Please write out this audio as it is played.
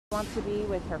Wants to be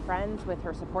with her friends, with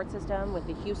her support system, with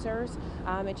the Husers,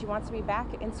 and she wants to be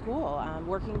back in school,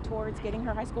 working towards getting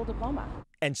her high school diploma.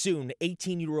 And soon,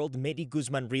 18-year-old Mary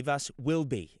Guzman Rivas will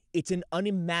be. It's an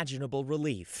unimaginable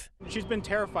relief. She's been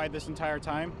terrified this entire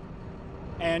time,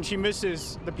 and she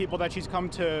misses the people that she's come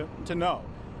to know.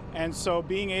 And so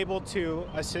being able to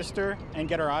assist her and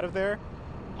get her out of there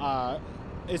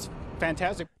is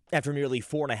fantastic. After nearly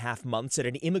 4.5 months at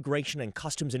an Immigration and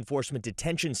Customs Enforcement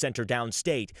detention center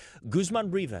downstate,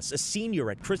 Guzman Rivas, a senior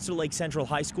at Crystal Lake Central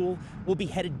High School, will be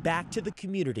headed back to the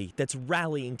community that's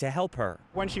rallying to help her.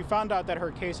 When she found out that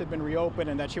her case had been reopened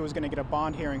and that she was going to get a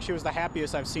bond hearing, she was the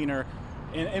happiest I've seen her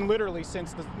in literally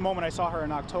since the moment I saw her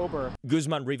in October.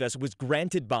 Guzman Rivas was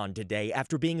granted bond today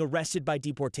after being arrested by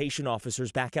deportation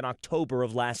officers back in October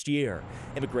of last year.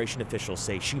 Immigration officials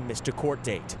say she missed a court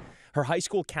date. Her high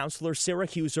school counselor, Sarah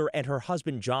Huser, and her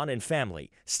husband, John, and family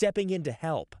stepping in to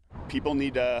help. People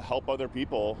need to help other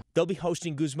people. They'll be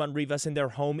hosting Guzman Rivas in their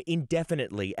home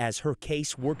indefinitely as her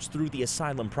case works through the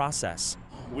asylum process.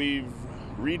 We've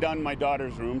redone my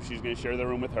daughter's room. She's going to share the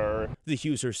room with her. The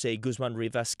Husers say Guzman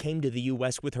Rivas came to the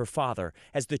U.S. with her father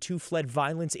as the two fled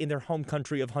violence in their home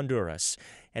country of Honduras.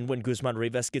 And when Guzman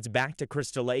Rivas gets back to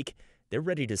Crystal Lake, they're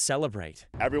ready to celebrate.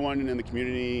 Everyone in the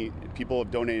community, people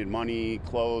have donated money,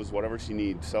 clothes, whatever she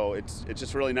needs. So it's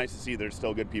just really nice to see there's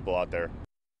still good people out there.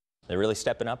 They're really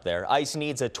stepping up there. ICE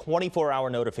needs a 24-hour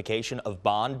notification of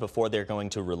bond before they're going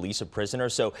to release a prisoner.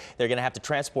 So they're going to have to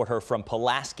transport her from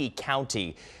Pulaski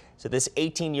County. So this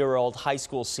 18-year-old high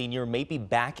school senior may be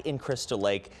back in Crystal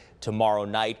Lake tomorrow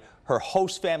night. Her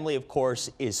host family, of course,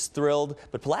 is thrilled.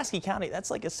 But Pulaski County, that's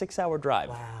like a 6-hour drive.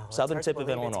 Wow. Southern tip of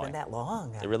Illinois. It's been that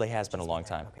long. It really has been a long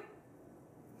time.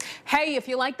 Hey, if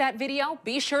you like that video,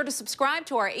 be sure to subscribe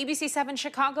to our ABC7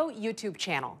 Chicago YouTube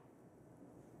channel.